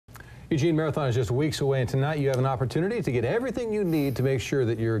Eugene Marathon is just weeks away, and tonight you have an opportunity to get everything you need to make sure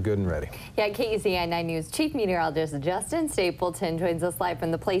that you're good and ready. Yeah, KUCI 9 News Chief Meteorologist Justin Stapleton joins us live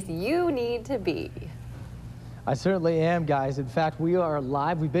from the place you need to be. I certainly am, guys. In fact, we are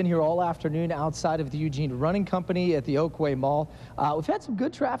live. We've been here all afternoon outside of the Eugene Running Company at the Oakway Mall. We've had some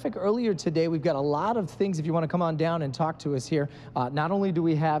good traffic earlier today. We've got a lot of things if you want to come on down and talk to us here. Not only do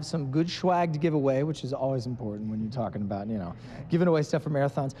we have some good swag to give away, which is always important when you're talking about, giving away stuff for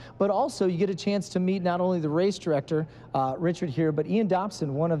marathons, but also you get a chance to meet not only the race director, Richard here, but Ian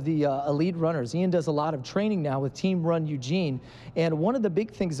Dobson, one of the elite runners. Ian does a lot of training now with Team Run Eugene. And one of the big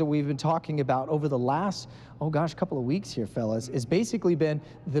things that we've been talking about over the last, couple of weeks here, fellas, is basically been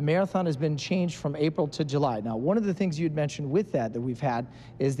the marathon has been changed from April to July. Now, one of the things you'd mentioned with that we've had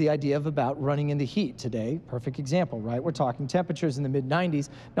is the idea of about running in the heat today. Perfect example, right? We're talking temperatures in the mid-90s.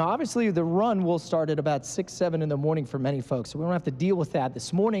 Now, obviously, the run will start at about 6, 7 in the morning for many folks, so we don't have to deal with that.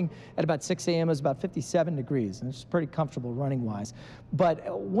 This morning at about 6 a.m. is about 57 degrees, and it's pretty comfortable running-wise.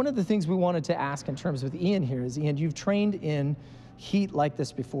 But one of the things we wanted to ask in terms with Ian here is, Ian, you've trained in heat like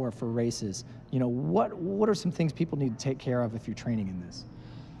this before for races. What are some things people need to take care of if you're training in this?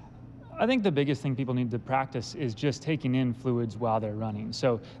 I think the biggest thing people need to practice is just taking in fluids while they're running.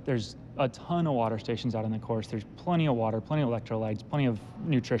 So there's a ton of water stations out on the course. There's plenty of water, plenty of electrolytes, plenty of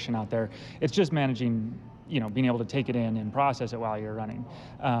nutrition out there. It's just managing, being able to take it in and process it while you're running.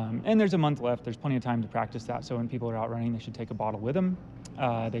 And there's a month left. There's plenty of time to practice that. So when people are out running, they should take a bottle with them.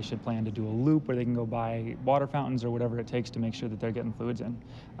 They should plan to do a loop where they can go buy water fountains or whatever it takes to make sure that they're getting fluids in.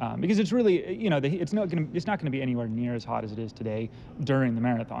 Because it's really, it's not going to be anywhere near as hot as it is today during the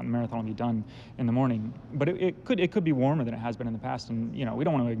marathon. The marathon will be done in the morning, but it could be warmer than it has been in the past. And we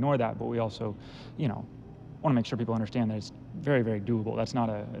don't want to ignore that, but we also, want to make sure people understand that it's very, very doable. That's not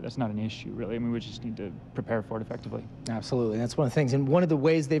an issue, really. I mean, we just need to prepare for it effectively. Absolutely. That's one of the things. And one of the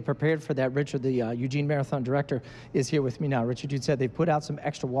ways they've prepared for that, Richard, the Eugene Marathon director, is here with me now. Richard, you said they've put out some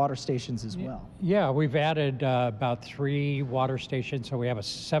extra water stations as well. Yeah, we've added about 3 water stations, so we have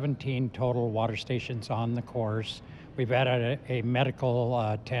 17 total water stations on the course. We've added a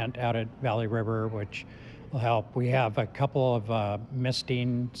medical tent out at Valley River, which will help. We have a couple of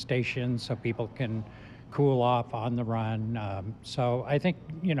misting stations so people can cool off on the run. So I think,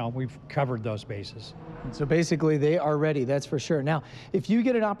 we've covered those bases. So basically they are ready, that's for sure. Now, if you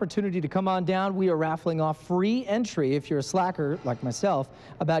get an opportunity to come on down, we are raffling off free entry if you're a slacker like myself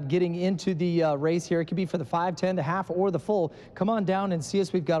about getting into the race here. It could be for the 5, 10, the half, or the full. Come on down and see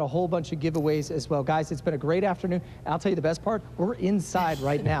us. We've got a whole bunch of giveaways as well. Guys, it's been a great afternoon. I'll tell you the best part, we're inside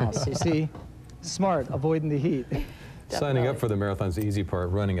right now. So see, smart, avoiding the heat. Signing up for the marathon's the easy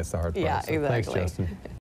part, running it's the hard part. Yeah, So exactly. thanks, Justin.